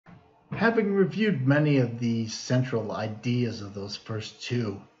Having reviewed many of the central ideas of those first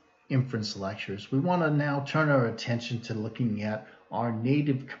two inference lectures, we want to now turn our attention to looking at our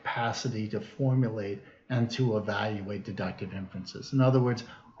native capacity to formulate and to evaluate deductive inferences. In other words,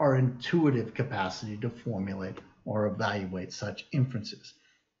 our intuitive capacity to formulate or evaluate such inferences.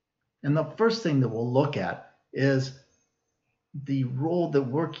 And the first thing that we'll look at is the role that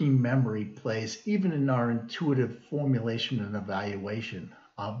working memory plays even in our intuitive formulation and evaluation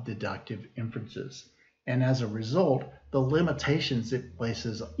of deductive inferences. And as a result, the limitations it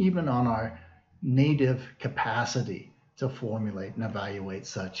places even on our native capacity to formulate and evaluate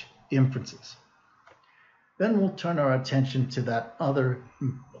such inferences. Then we'll turn our attention to that other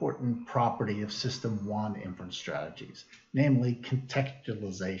important property of System 1 inference strategies, namely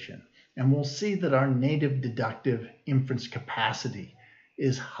contextualization. And we'll see that our native deductive inference capacity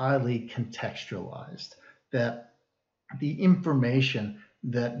is highly contextualized, that the information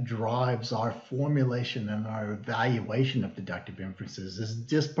that drives our formulation and our evaluation of deductive inferences is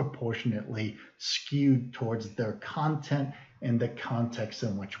disproportionately skewed towards their content and the context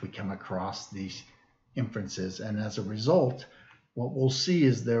in which we come across these inferences. And as a result, what we'll see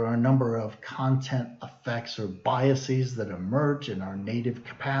is there are a number of content effects or biases that emerge in our native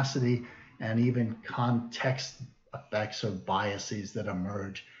capacity, and even context effects or biases that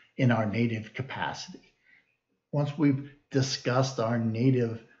emerge in our native capacity. Once we've discussed our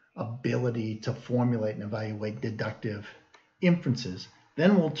native ability to formulate and evaluate deductive inferences,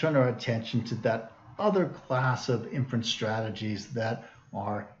 then we'll turn our attention to that other class of inference strategies that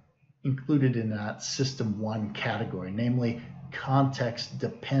are included in that System 1 category, namely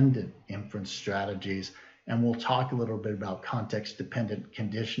context-dependent inference strategies. And we'll talk a little bit about context-dependent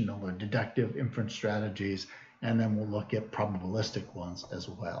conditional or deductive inference strategies, and then we'll look at probabilistic ones as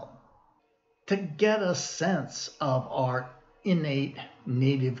well. To get a sense of our innate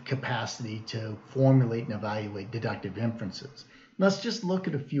native capacity to formulate and evaluate deductive inferences, let's just look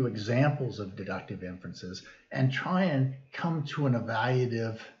at a few examples of deductive inferences and try and come to an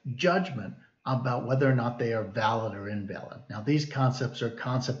evaluative judgment about whether or not they are valid or invalid. Now, these concepts are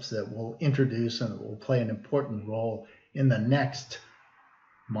concepts that we'll introduce and that will play an important role in the next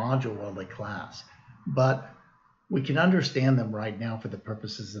module of the class, but we can understand them right now for the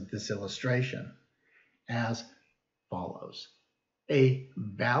purposes of this illustration as follows. A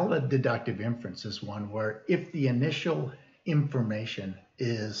valid deductive inference is one where if the initial information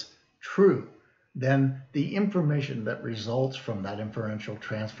is true, then the information that results from that inferential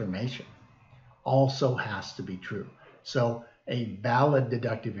transformation also has to be true. So a valid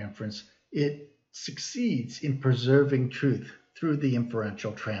deductive inference, it succeeds in preserving truth through the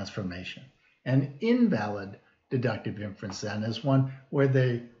inferential transformation. An invalid deductive inference then is one where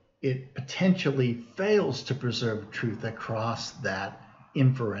it potentially fails to preserve truth across that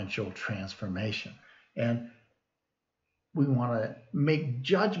inferential transformation. And we want to make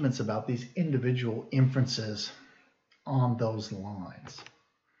judgments about these individual inferences on those lines.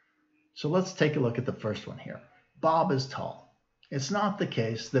 So let's take a look at the first one here. Bob is tall. It's not the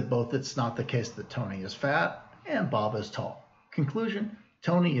case that Tony is fat and Bob is tall. Conclusion,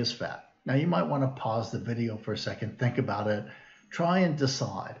 Tony is fat. Now you might want to pause the video for a second, think about it, try and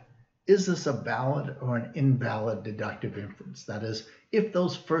decide, is this a valid or an invalid deductive inference? That is, if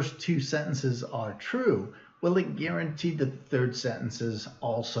those first two sentences are true, will it guarantee that the third sentence is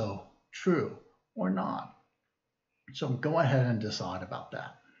also true or not? So go ahead and decide about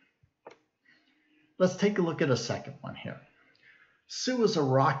that. Let's take a look at a second one here. Sue is a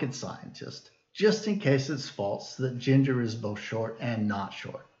rocket scientist, just in case it's false that Ginger is both short and not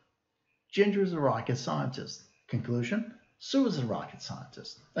short. Ginger is a rocket scientist. Conclusion, Sue is a rocket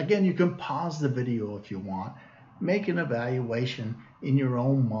scientist. Again, you can pause the video if you want, make an evaluation in your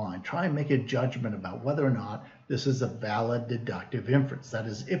own mind. Try and make a judgment about whether or not this is a valid deductive inference. That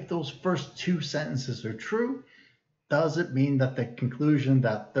is, if those first two sentences are true, does it mean that the conclusion,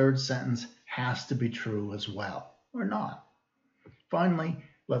 that third sentence, has to be true as well or not? Finally,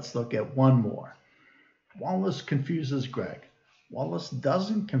 let's look at one more. Wallace confuses Greg. Wallace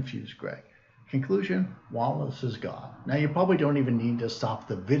doesn't confuse Greg. Conclusion, Wallace is God. Now, you probably don't even need to stop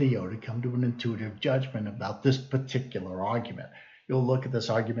the video to come to an intuitive judgment about this particular argument. You'll look at this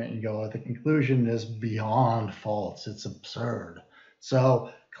argument and go, the conclusion is beyond false. It's absurd.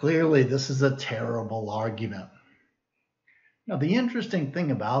 So clearly, this is a terrible argument. Now, the interesting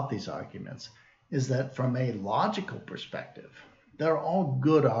thing about these arguments is that from a logical perspective, they're all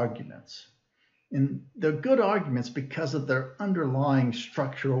good arguments. And they're good arguments because of their underlying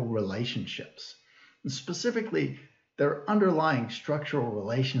structural relationships. And specifically, their underlying structural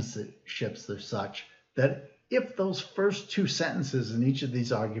relationships are such that if those first two sentences in each of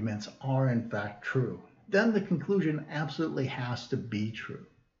these arguments are in fact true, then the conclusion absolutely has to be true.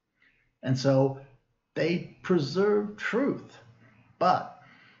 And so they preserve truth, but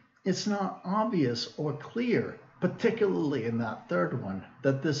it's not obvious or clear, particularly in that third one,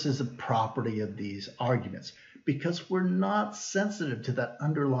 that this is a property of these arguments, because we're not sensitive to that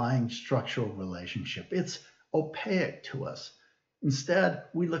underlying structural relationship. It's opaque to us. Instead,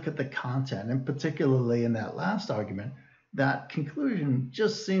 we look at the content, and particularly in that last argument, that conclusion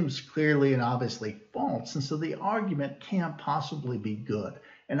just seems clearly and obviously false, and so the argument can't possibly be good.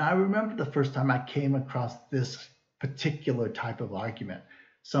 And I remember the first time I came across this particular type of argument,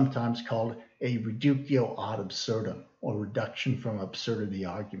 sometimes called a reductio ad absurdum, or reduction from absurdity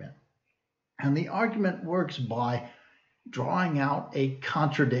argument. And the argument works by drawing out a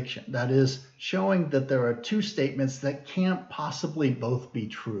contradiction, that is, showing that there are two statements that can't possibly both be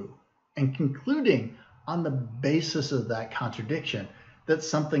true, and concluding on the basis of that contradiction that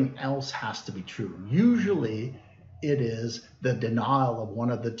something else has to be true. Usually it is the denial of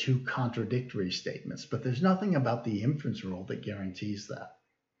one of the two contradictory statements, but there's nothing about the inference rule that guarantees that.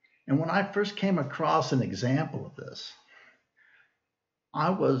 And when I first came across an example of this, I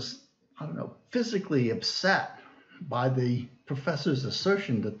was, physically upset by the professor's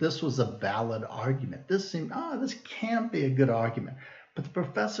assertion that this was a valid argument. This seemed, this can't be a good argument. But the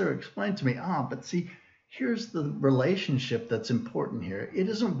professor explained to me, but see, here's the relationship that's important here. It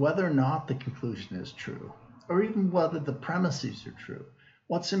isn't whether or not the conclusion is true, or even whether the premises are true.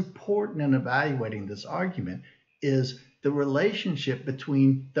 What's important in evaluating this argument is the relationship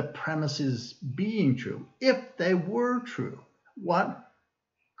between the premises being true. If they were true, what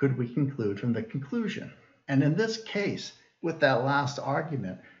could we conclude from the conclusion? And in this case, with that last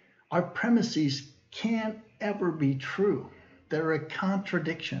argument, our premises can't ever be true. They're a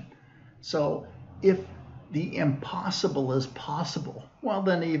contradiction. So if the impossible is possible, well,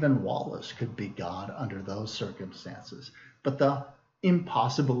 then even Wallace could be God under those circumstances. But the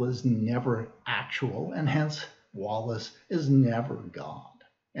impossible is never actual, and hence Wallace is never God.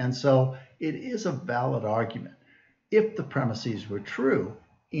 And so it is a valid argument. If the premises were true,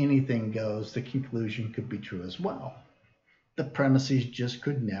 anything goes, the conclusion could be true as well. The premises just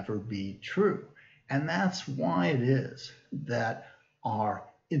could never be true. And that's why it is that our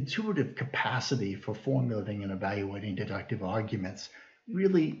intuitive capacity for formulating and evaluating deductive arguments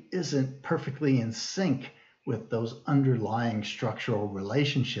really isn't perfectly in sync with those underlying structural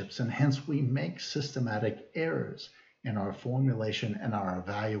relationships, and hence we make systematic errors in our formulation and our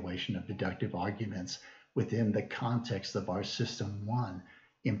evaluation of deductive arguments within the context of our System 1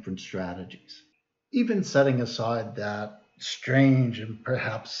 inference strategies. Even setting aside that strange and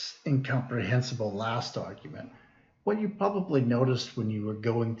perhaps incomprehensible last argument, what you probably noticed when you were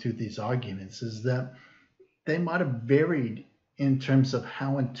going through these arguments is that they might have varied in terms of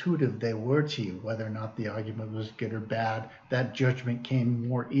how intuitive they were to you, whether or not the argument was good or bad. That judgment came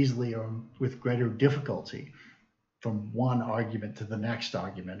more easily or with greater difficulty from one argument to the next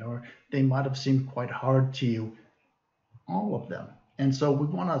argument, or they might have seemed quite hard to you, all of them. And so we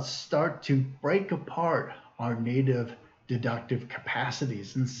want to start to break apart our native deductive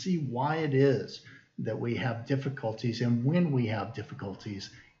capacities and see why it is that we have difficulties, and when we have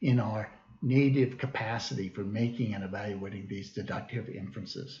difficulties in our native capacity for making and evaluating these deductive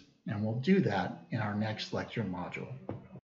inferences. And we'll do that in our next lecture module.